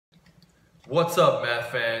What's up,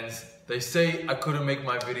 math fans? They say I couldn't make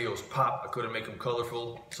my videos pop, I couldn't make them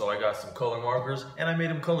colorful, so I got some color markers and I made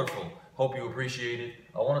them colorful. Hope you appreciate it.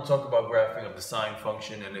 I want to talk about graphing of the sine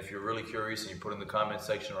function, and if you're really curious and you put in the comment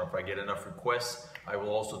section, or if I get enough requests, I will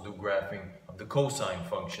also do graphing of the cosine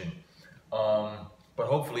function. But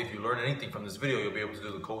hopefully if you learn anything from this video, you'll be able to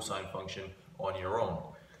do the cosine function on your own.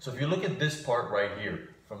 So if you look at this part right here,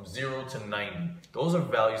 from 0 to 90. Those are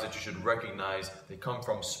values that you should recognize. They come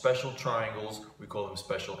from special triangles. We call them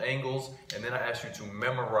special angles. And then I ask you to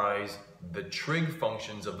memorize the trig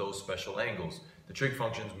functions of those special angles. The trig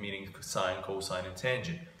functions meaning sine, cosine, and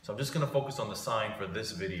tangent. So I'm just going to focus on the sine for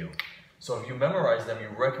this video. So if you memorize them, you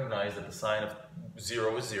recognize that the sine of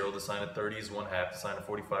 0 is 0, the sine of 30 is 1/2, the sine of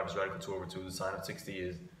 45 is radical 2 over 2, the sine of 60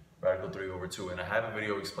 is radical 3 over 2. And I have a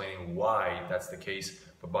video explaining why that's the case,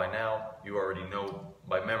 but by now you already know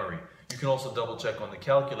by memory. You can also double check on the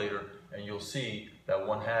calculator and you'll see that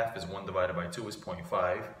 1/2 is 1 divided by 2 is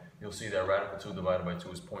 0.5. You'll see that radical 2 divided by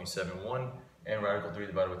 2 is 0.71 and radical 3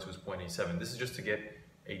 divided by 2 is 0.87. This is just to get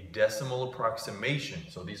a decimal approximation.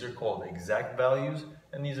 So these are called exact values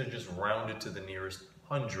and these are just rounded to the nearest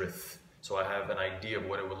hundredth. So I have an idea of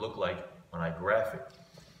what it would look like when I graph it.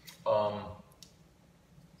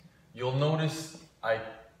 You'll notice I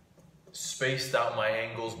spaced out my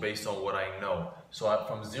angles based on what I know. So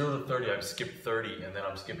from 0 to 30, I've skipped 30, and then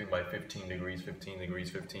I'm skipping by 15 degrees, 15 degrees,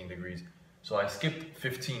 15 degrees. So I skipped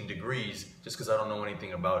 15 degrees just because I don't know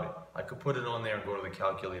anything about it. I could put it on there and go to the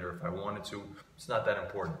calculator if I wanted to. It's not that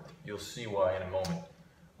important. You'll see why in a moment.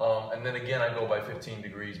 And then again, I go by 15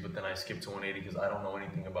 degrees, but then I skip to 180 because I don't know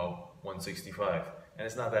anything about 165. And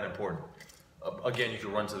it's not that important. Again, you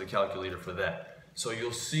can run to the calculator for that. So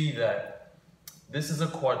you'll see that this is a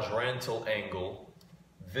quadrantal angle.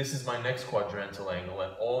 This is my next quadrantal angle,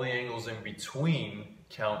 and all the angles in between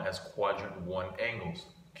count as quadrant 1 angles.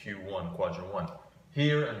 Q1, quadrant 1.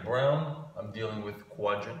 Here in brown, I'm dealing with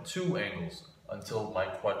quadrant 2 angles until my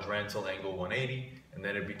quadrantal angle 180, and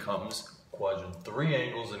then it becomes quadrant 3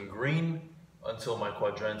 angles in green until my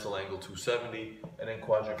quadrantal angle 270, and then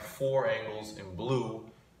quadrant 4 angles in blue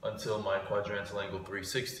until my quadrantal angle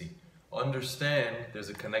 360. Understand there's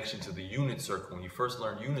a connection to the unit circle. When you first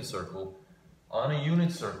learn unit circle, on a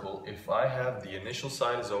unit circle, if I have the initial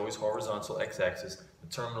side is always horizontal x-axis, the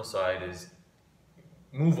terminal side is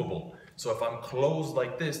movable. So if I'm closed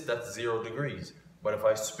like this, that's 0 degrees. But if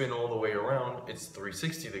I spin all the way around, it's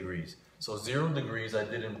 360 degrees. So 0 degrees I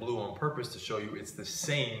did in blue on purpose to show you it's the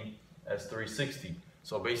same as 360.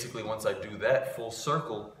 So basically once I do that full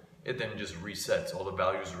circle, it then just resets. All the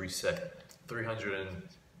values reset.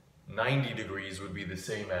 390 degrees would be the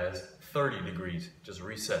same as 30 degrees, just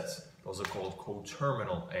resets. Those are called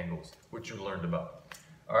coterminal angles, which you learned about.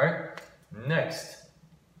 All right, next,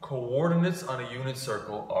 coordinates on a unit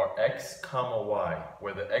circle are x comma y,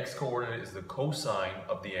 where the x coordinate is the cosine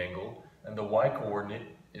of the angle and the y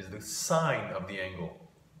coordinate is the sine of the angle.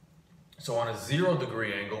 So on a 0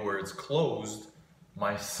 degree angle where it's closed,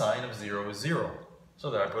 my sine of 0 is 0. So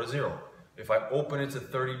there I put a 0. If I open it to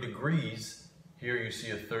 30 degrees, here you see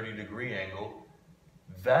a 30 degree angle.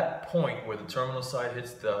 That point where the terminal side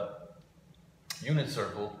hits the unit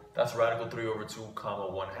circle, that's radical 3 over 2 comma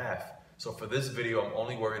 1/2. So for this video, I'm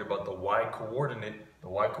only worried about the y coordinate. The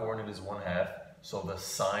y coordinate is 1/2. So the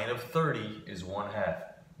sine of 30 is 1/2.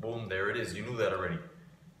 Boom, there it is. You knew that already.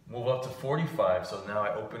 Move up to 45. So now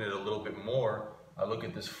I open it a little bit more. I look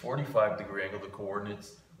at this 45 degree angle. The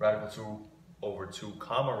coordinates radical 2 over 2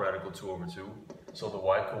 comma radical 2 over 2. So the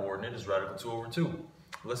y coordinate is radical 2 over 2.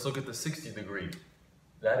 Let's look at the 60 degree.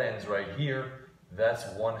 That ends right here. That's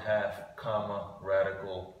 1/2 comma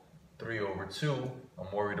radical 3 over 2.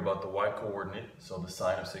 I'm worried about the y coordinate, so the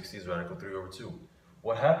sine of 60 is radical 3 over 2.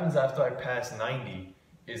 What happens after I pass 90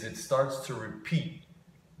 is it starts to repeat.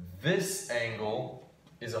 This angle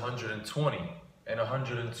is 120, and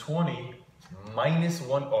 120 minus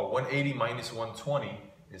 180 minus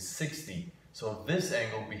 120 is 60. So this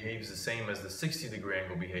angle behaves the same as the 60 degree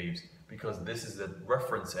angle behaves because this is the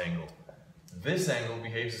reference angle. This angle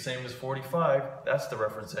behaves the same as 45, that's the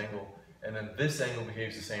reference angle. And then this angle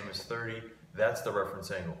behaves the same as 30, that's the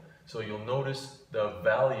reference angle. So you'll notice the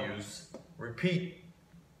values repeat.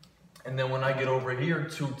 And then when I get over here,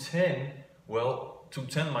 210, well,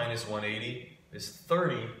 210 minus 180 is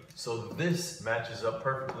 30. So this matches up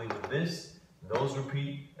perfectly with this. Those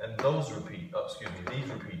repeat and those repeat. Oh, excuse me, these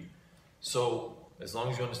repeat. So as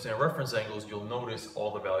long as you understand reference angles, you'll notice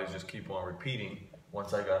all the values just keep on repeating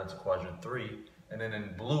once I got into quadrant 3. And then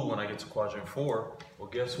in blue, when I get to quadrant 4, well,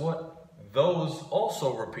 guess what? Those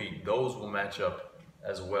also repeat. Those will match up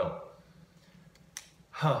as well.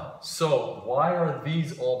 So why are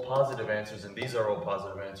these all positive answers and these are all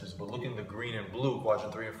positive answers, but look in the green and blue,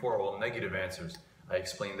 quadrant 3 and 4 are all negative answers? I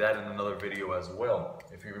explained that in another video as well.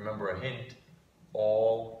 If you remember a hint,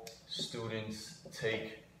 all students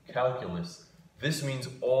take calculus. This means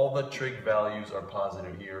all the trig values are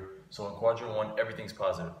positive here. So in quadrant 1, everything's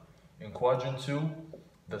positive. In quadrant 2,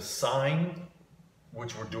 the sine,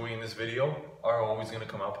 which we're doing in this video, are always going to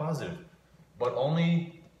come out positive. But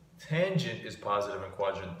only tangent is positive in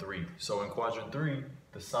quadrant 3. So in quadrant 3,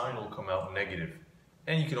 the sine will come out negative.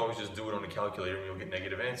 And you can always just do it on the calculator and you'll get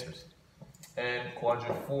negative answers. And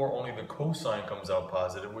quadrant 4, only the cosine comes out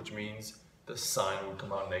positive, which means the sine would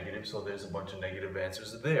come out negative. So there's a bunch of negative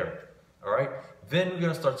answers there. All right, then we're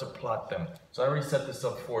going to start to plot them. So I already set this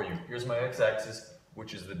up for you. Here's my x-axis,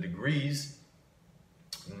 which is the degrees.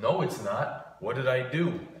 No, it's not. What did I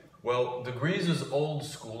do? Well, degrees is old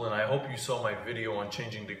school, and I hope you saw my video on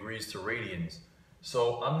changing degrees to radians.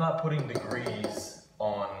 So I'm not putting degrees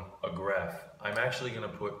on a graph. I'm actually going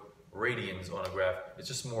to put radians on a graph. It's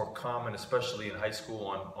just more common, especially in high school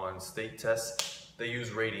on state tests. They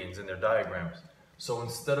use radians in their diagrams. So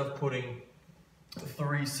instead of putting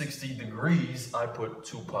 360 degrees, I put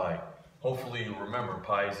 2 pi. Hopefully you remember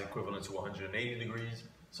pi is equivalent to 180 degrees.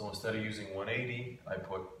 So instead of using 180, I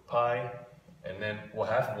put pi. And then, well,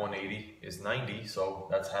 half of 180 is 90, so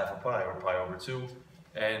that's half a pi, or pi over 2.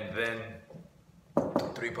 And then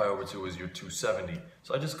 3 pi over 2 is your 270.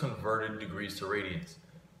 So I just converted degrees to radians.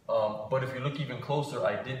 But if you look even closer,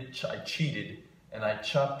 I cheated, and I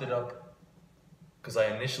chopped it up, because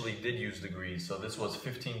I initially did use degrees. So this was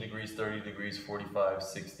 15 degrees, 30 degrees, 45,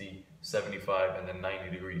 60, 75, and then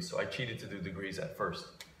 90 degrees. So I cheated to do degrees at first.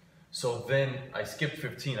 So then I skipped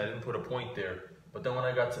 15, I didn't put a point there. But then when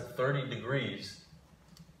I got to 30 degrees,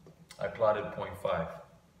 I plotted 0.5.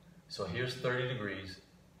 So here's 30 degrees,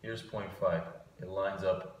 here's 0.5. It lines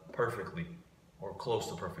up perfectly, or close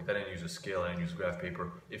to perfect. I didn't use a scale, I didn't use graph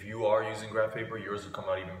paper. If you are using graph paper, yours will come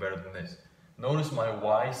out even better than this. Notice my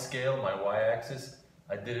y scale, my y-axis,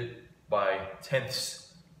 I did it by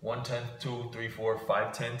tenths. 1/10, 2, 3, 4,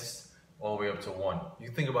 5 tenths, all the way up to 1. You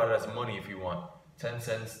can think about it as money if you want. 10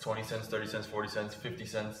 cents, 20 cents, 30 cents, 40 cents, 50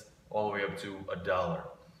 cents, all the way up to $1.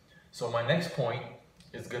 So my next point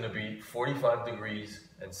is going to be 45 degrees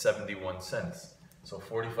and 71 cents. So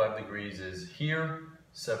 45 degrees is here,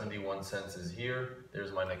 71 cents is here.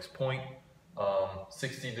 There's my next point.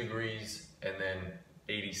 60 degrees and then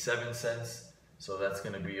 87 cents. So that's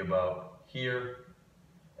going to be about here.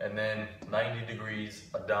 And then 90 degrees,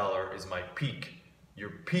 $1 is my peak.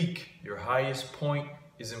 Your peak, your highest point,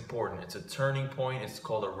 is important. It's a turning point. It's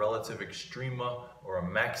called a relative extrema or a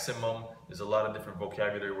maximum. There's a lot of different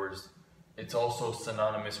vocabulary words. It's also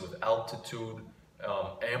synonymous with altitude,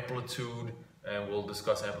 amplitude, and we'll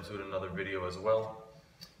discuss amplitude in another video as well.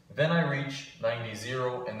 Then I reach 90,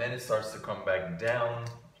 0, and then it starts to come back down,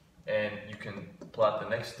 and you can plot the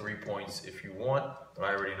next 3 points if you want, but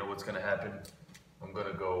I already know what's going to happen. I'm going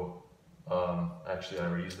to go, actually I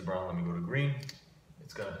already used the brown, let me go to green.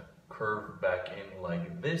 It's going to curve back in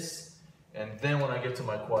like this, and then when I get to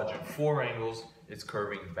my quadrant 4 angles, it's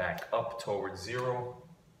curving back up towards 0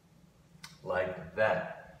 like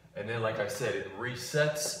that. And then, like I said, it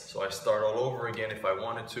resets, so I start all over again if I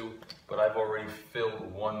wanted to, but I've already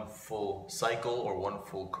filled one full cycle or one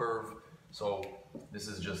full curve, so this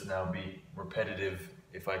is just now be repetitive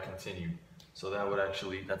if I continue. So that would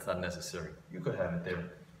actually, that's not necessary. You could have it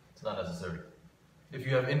there, it's not necessary. If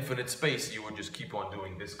you have infinite space, you would just keep on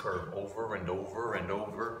doing this curve over and over and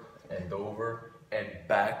over and over and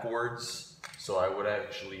backwards. So I would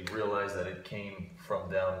actually realize that it came from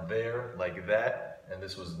down there like that, and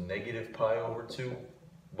this was negative pi over 2,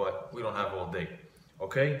 but we don't have all day.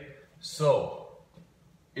 Okay, so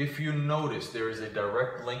if you notice, there is a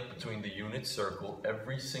direct link between the unit circle.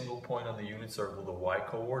 Every single point on the unit circle, the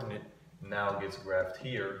y-coordinate, now gets graphed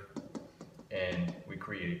here, and we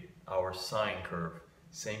create our sine curve.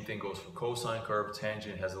 Same thing goes for cosine curve.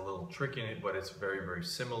 Tangent has a little trick in it, but it's very, very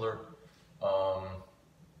similar.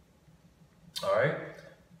 All right.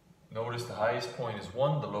 Notice the highest point is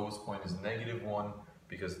 1, the lowest point is -1,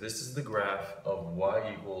 because this is the graph of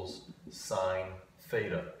y equals sine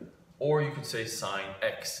theta. Or you could say sine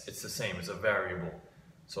x. It's the same, it's a variable.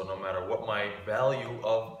 So no matter what my value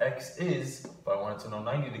of x is, if I wanted to know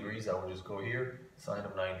 90 degrees, I would just go here, sine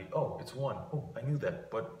of 90. Oh, it's 1. Oh, I knew that,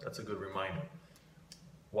 but that's a good reminder.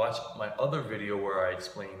 Watch my other video where I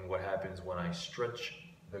explain what happens when I stretch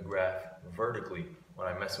the graph vertically, when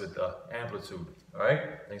I mess with the amplitude. All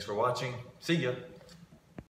right, thanks for watching. See ya.